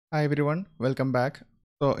Hi everyone, welcome back.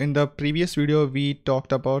 So in the previous video, we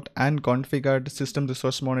talked about and configured system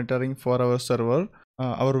resource monitoring for our server,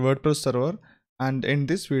 our WordPress server. And in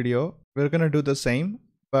this video, we're going to do the same,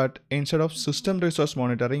 but instead of system resource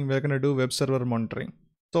monitoring, we're going to do web server monitoring.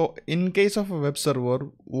 So in case of a web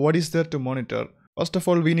server, what is there to monitor? First of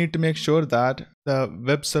all, we need to make sure that the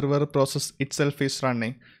web server process itself is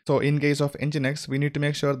running. So in case of Nginx, we need to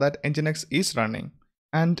make sure that Nginx is running.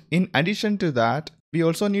 And in addition to that, we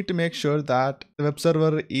also need to make sure that the web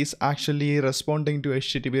server is actually responding to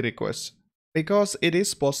HTTP requests, because it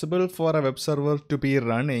is possible for a web server to be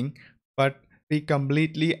running but be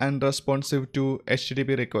completely unresponsive to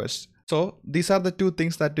HTTP requests. So these are the two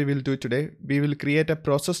things that we will do today. We will create a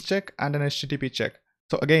process check and an HTTP check.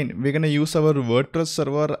 So again, we're going to use our WordPress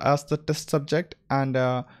server as the test subject, and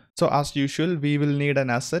so as usual, we will need an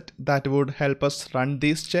asset that would help us run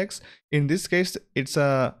these checks. In this case, it's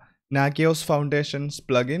a Nagios Foundations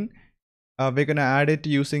plugin. We're going to add it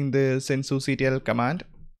using the sensuctl command.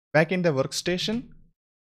 Back in the workstation,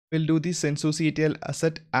 we'll do the sensuctl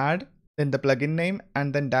asset add, then the plugin name,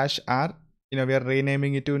 and then -r. We are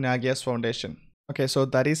renaming it to Nagios Foundation. Okay, so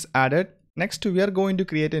that is added. Next, we are going to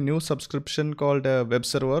create a new subscription called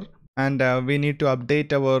Webserver, and we need to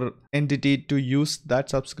update our entity to use that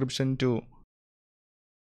subscription too.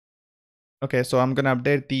 Okay, so I'm gonna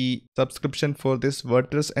update the subscription for this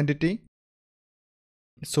WordPress entity.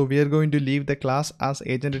 So we are going to leave the class as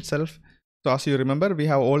agent itself. So as you remember, we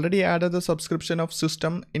have already added the subscription of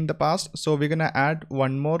system in the past. So we're gonna add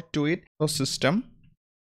one more to it. So system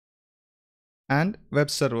and web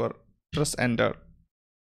server. Press enter.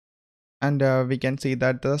 And we can see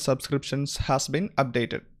that the subscriptions has been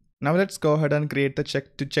updated. Now let's go ahead and create the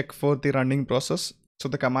check to check for the running process. So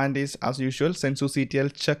the command is as usual,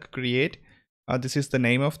 sensuctl check create. This is the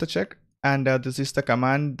name of the check, and this is the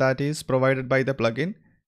command that is provided by the plugin.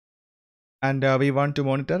 And we want to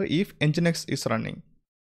monitor if Nginx is running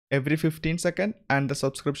every 15 seconds, and the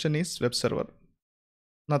subscription is web server.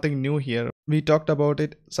 Nothing new here. We talked about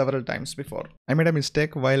it several times before. I made a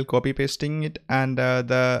mistake while copy pasting it, and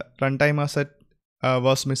the runtime asset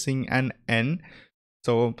was missing an N.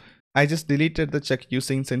 So I just deleted the check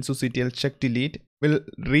using sensuctl check delete. We'll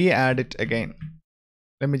re-add it again.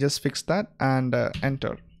 Let me just fix that and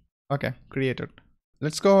enter. Okay, created.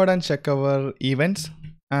 Let's go ahead and check our events,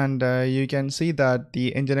 and you can see that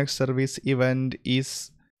the Nginx service event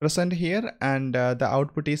is present here, and the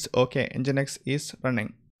output is okay. Nginx is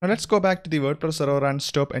running. Now let's go back to the WordPress server and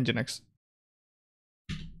stop Nginx.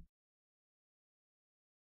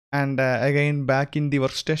 And again, back in the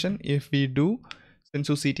workstation, if we do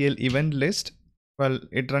sensuctl event list, well,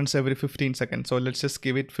 it runs every 15 seconds. So let's just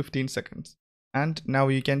give it 15 seconds. And now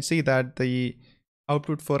you can see that the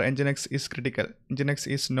output for Nginx is critical. Nginx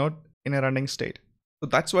is not in a running state. So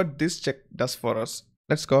that's what this check does for us.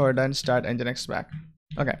 Let's go ahead and start Nginx back.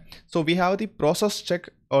 Okay, so we have the process check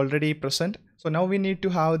already present. So now we need to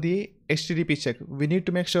have the HTTP check. We need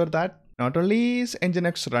to make sure that not only is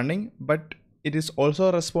Nginx running, but it is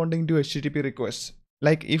also responding to HTTP requests.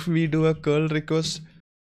 Like if we do a curl request,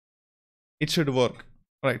 it should work.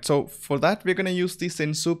 Right, so for that, we're going to use the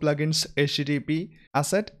Sensu plugins HTTP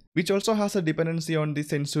asset, which also has a dependency on the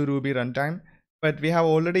Sensu Ruby runtime. But we have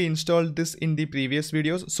already installed this in the previous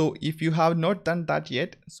videos. So if you have not done that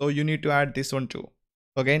yet, so you need to add this one too.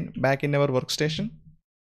 Again, back in our workstation,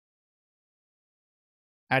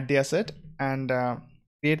 add the asset and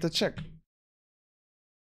create the check.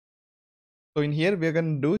 So in here, we're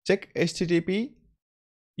going to do check HTTP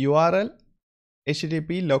URL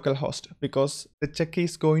HTTP localhost, because the check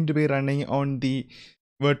is going to be running on the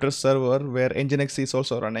WordPress server where Nginx is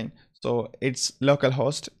also running. So it's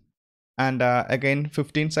localhost, and again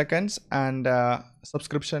 15 seconds, and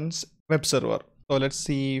subscriptions web server. So let's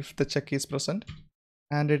see if the check is present,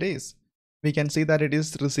 and it is. We can see that it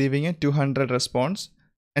is receiving a 200 response.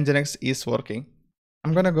 Nginx is working.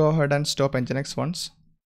 I'm gonna go ahead and stop Nginx once,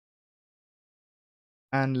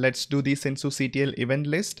 and let's do the sensuctl event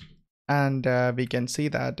list. And we can see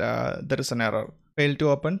that there is an error, failed to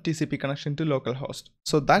open TCP connection to localhost.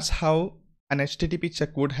 So that's how an HTTP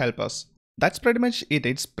check would help us. That's pretty much it.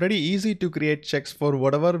 It's pretty easy to create checks for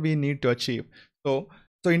whatever we need to achieve. So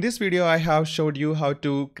in this video, I have showed you how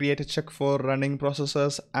to create a check for running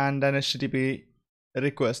processes and an HTTP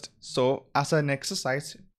request. So as an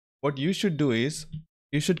exercise, what you should do is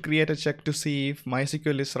you should create a check to see if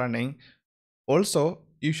MySQL is running. Also,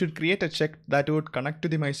 you should create a check that would connect to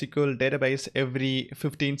the MySQL database every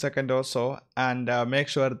 15 seconds or so, and make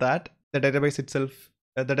sure that the database itself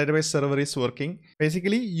the database server is working.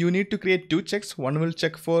 Basically, you need to create two checks. One will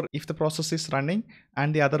check for if the process is running,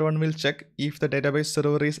 and the other one will check if the database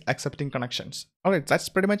server is accepting connections. Alright, that's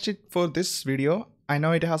pretty much it for this video. I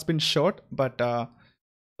know it has been short, but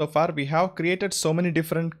so far we have created so many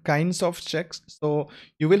different kinds of checks, so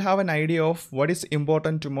you will have an idea of what is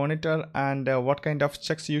important to monitor and what kind of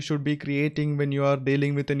checks you should be creating when you are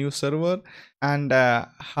dealing with a new server, and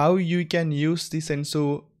how you can use the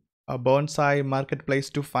Sensu Bonsai marketplace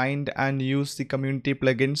to find and use the community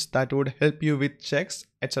plugins that would help you with checks,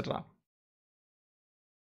 etc.